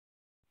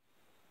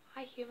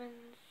Hi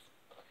humans.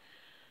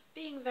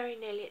 Being very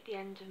nearly at the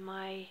end of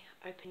my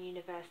Open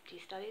University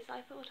studies,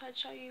 I thought I'd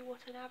show you what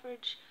an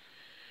average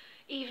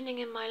evening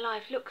in my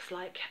life looks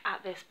like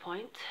at this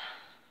point.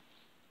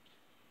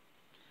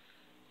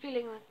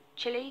 Feeling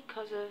chilly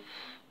because of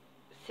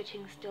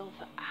sitting still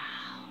for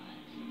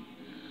hours.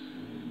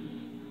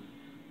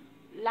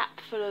 Lap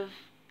full of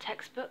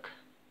textbook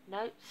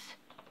notes.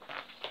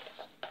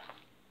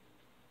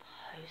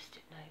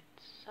 Post-it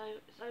notes. So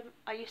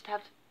I used to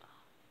have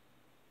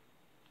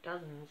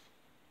dozens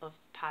of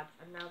pads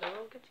and now they're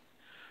all getting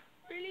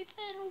really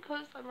thin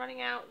because I'm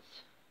running out.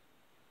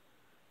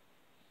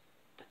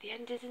 But the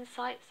end is in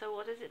sight, so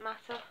what does it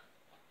matter?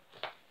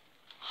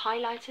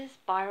 Highlighters,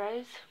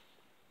 biros,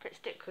 Pritt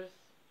stick, because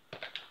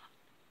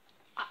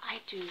I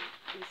do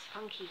these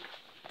funky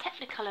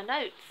Technicolor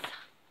notes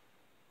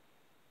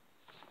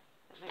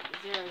that make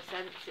zero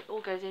sense. It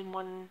all goes in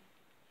one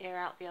ear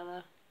out the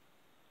other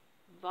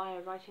via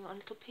writing on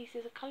little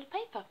pieces of coloured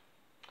paper.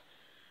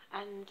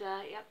 And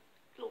yep,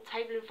 little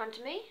table in front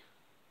of me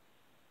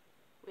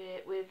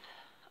with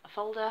a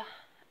folder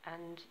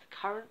and the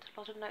current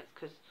lot of notes,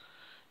 because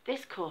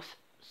this course,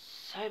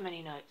 so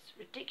many notes,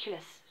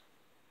 ridiculous.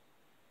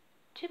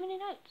 Too many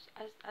notes,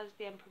 as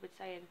the Emperor would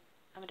say in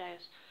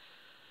Amadeus.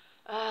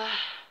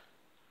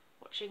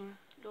 Watching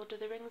Lord of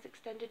the Rings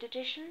Extended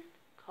Edition,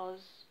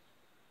 because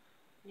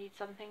need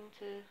something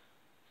to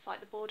fight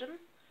the boredom.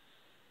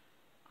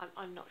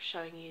 I'm not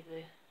showing you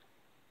the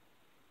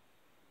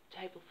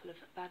table full of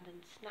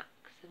abandoned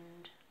snacks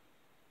and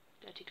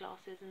dirty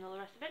glasses and all the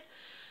rest of it.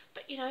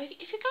 But you know,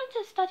 if you're going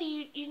to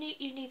study, you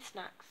need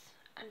snacks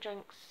and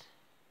drinks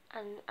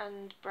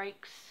and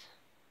breaks,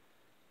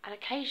 and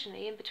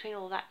occasionally in between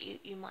all that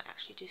you might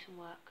actually do some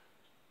work.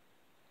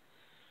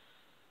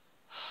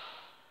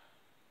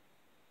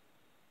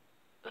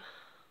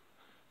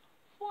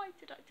 Why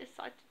did I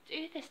decide to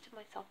do this to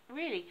myself?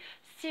 Really,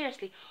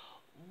 seriously,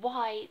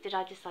 why did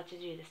I decide to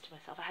do this to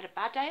myself? I had a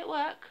bad day at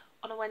work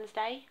on a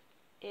Wednesday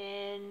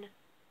in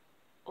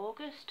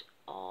August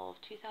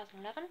of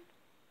 2011,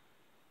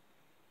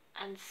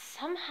 and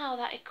somehow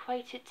that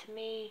equated to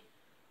me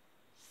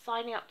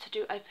signing up to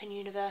do Open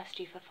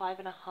University for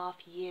 5.5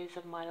 years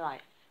of my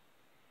life.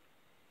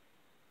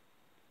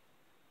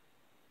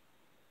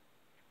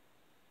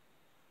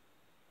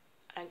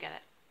 I don't get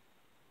it.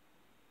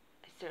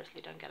 I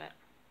seriously don't get it.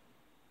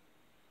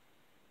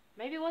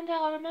 Maybe one day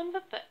I'll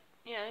remember, but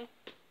you know,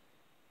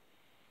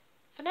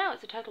 for now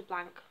it's a total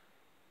blank.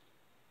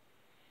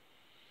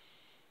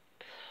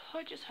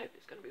 I just hope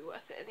it's going to be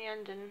worth it in the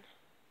end, and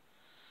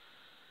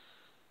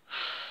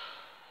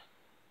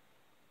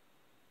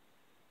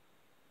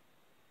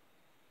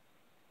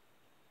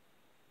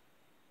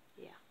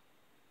yeah,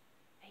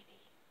 maybe.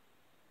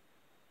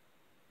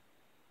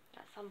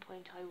 At some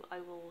point I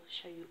will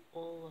show you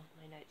all of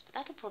my notes, but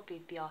that'll probably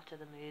be after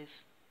the move.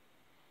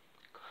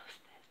 Because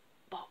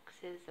there's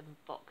boxes and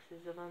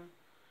boxes of them,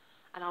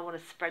 and I want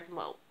to spread them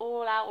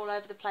all out all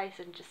over the place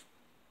and just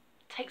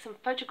take some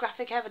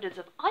photographic evidence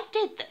of I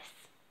did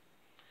this.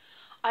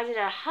 I did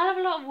a hell of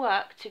a lot of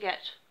work to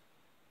get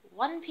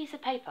one piece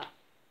of paper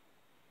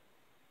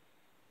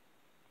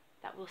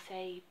that will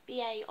say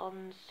BA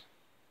Hons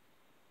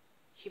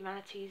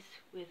Humanities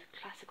with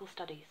Classical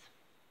Studies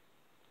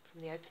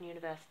from the Open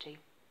University.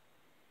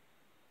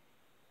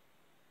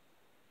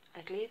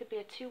 And it'll either be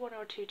a 2-1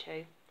 or a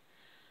 2-2,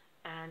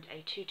 and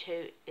a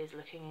 2-2 is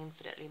looking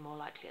infinitely more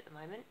likely at the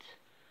moment.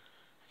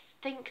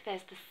 I think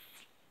there's the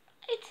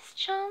slightest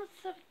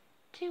chance of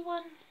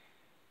 2-1,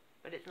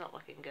 but it's not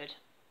looking good.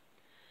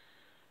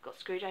 Got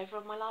screwed over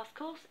on my last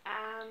course,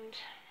 and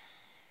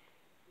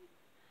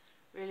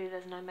really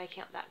there's no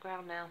making up that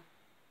ground now,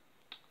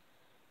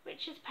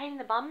 which is a pain in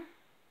the bum,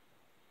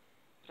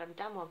 but I'm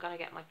damn well gonna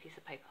get my piece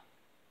of paper.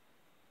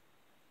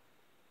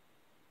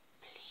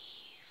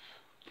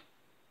 Believe.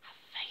 Have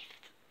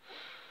faith.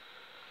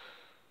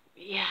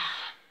 Yeah,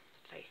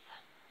 faith.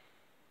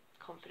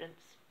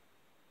 Confidence.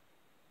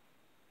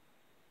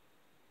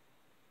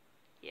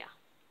 Yeah.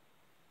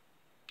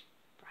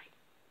 Right.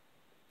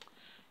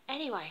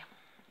 Anyway,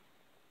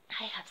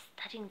 I have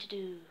studying to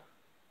do.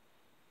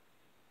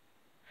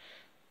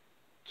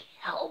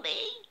 Kill me.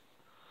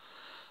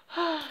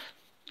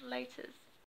 Laters.